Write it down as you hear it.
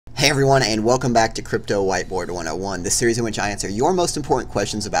Hey everyone, and welcome back to Crypto Whiteboard 101, the series in which I answer your most important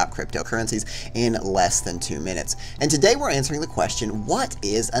questions about cryptocurrencies in less than 2 minutes. And today we're answering the question, what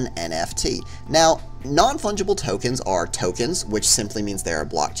is an NFT? Now, non-fungible tokens are tokens, which simply means they are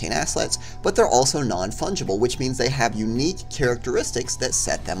blockchain assets, but they're also non-fungible, which means they have unique characteristics that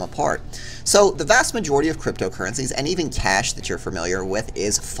set them apart. So the vast majority of cryptocurrencies, and even cash that you're familiar with,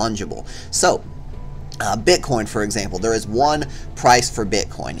 is fungible. So Bitcoin, for example, there is one price for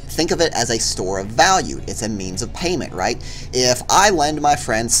Bitcoin. Think of it as a store of value. It's a means of payment, right? If I lend my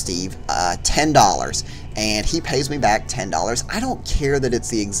friend Steve $10 and he pays me back $10, I don't care that it's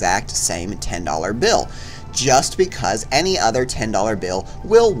the exact same $10 bill, just because any other $10 bill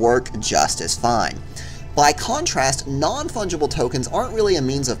will work just as fine. By contrast, non-fungible tokens aren't really a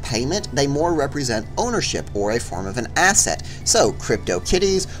means of payment, they more represent ownership or a form of an asset. So,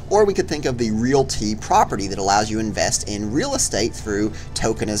 CryptoKitties, or we could think of the realty property that allows you to invest in real estate through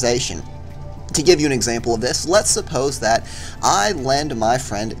tokenization. To give you an example of this, let's suppose that I lend my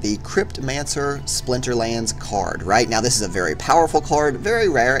friend the Cryptmancer Splinterlands card, right? Now this is a very powerful card, very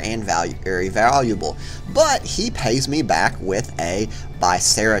rare and very valuable, but he pays me back with a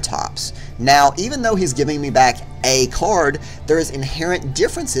Biceratops. Now, even though he's giving me back a card, there is inherent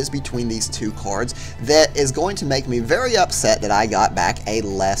differences between these two cards that is going to make me very upset that I got back a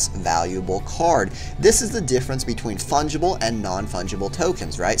less valuable card. This is the difference between fungible and non-fungible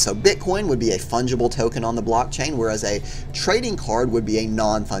tokens, right? So Bitcoin would be a fungible token on the blockchain, whereas a trading card would be a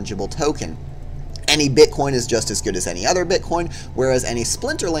non-fungible token. Any Bitcoin is just as good as any other Bitcoin, whereas any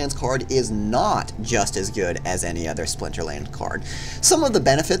Splinterlands card is not just as good as any other Splinterland card. Some of the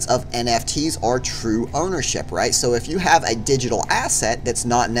benefits of NFTs are true ownership, right? So if you have a digital asset that's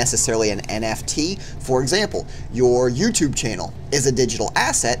not necessarily an NFT, for example, your YouTube channel is a digital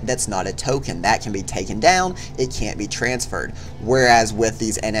asset that's not a token. That can be taken down, it can't be transferred. Whereas with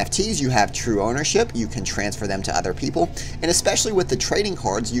these NFTs, you have true ownership, you can transfer them to other people, and especially with the trading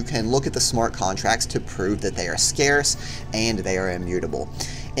cards, you can look at the smart contracts to prove that they are scarce and they are immutable.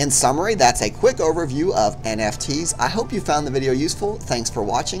 In summary, that's a quick overview of NFTs. I hope you found the video useful. Thanks for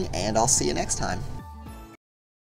watching, and I'll see you next time.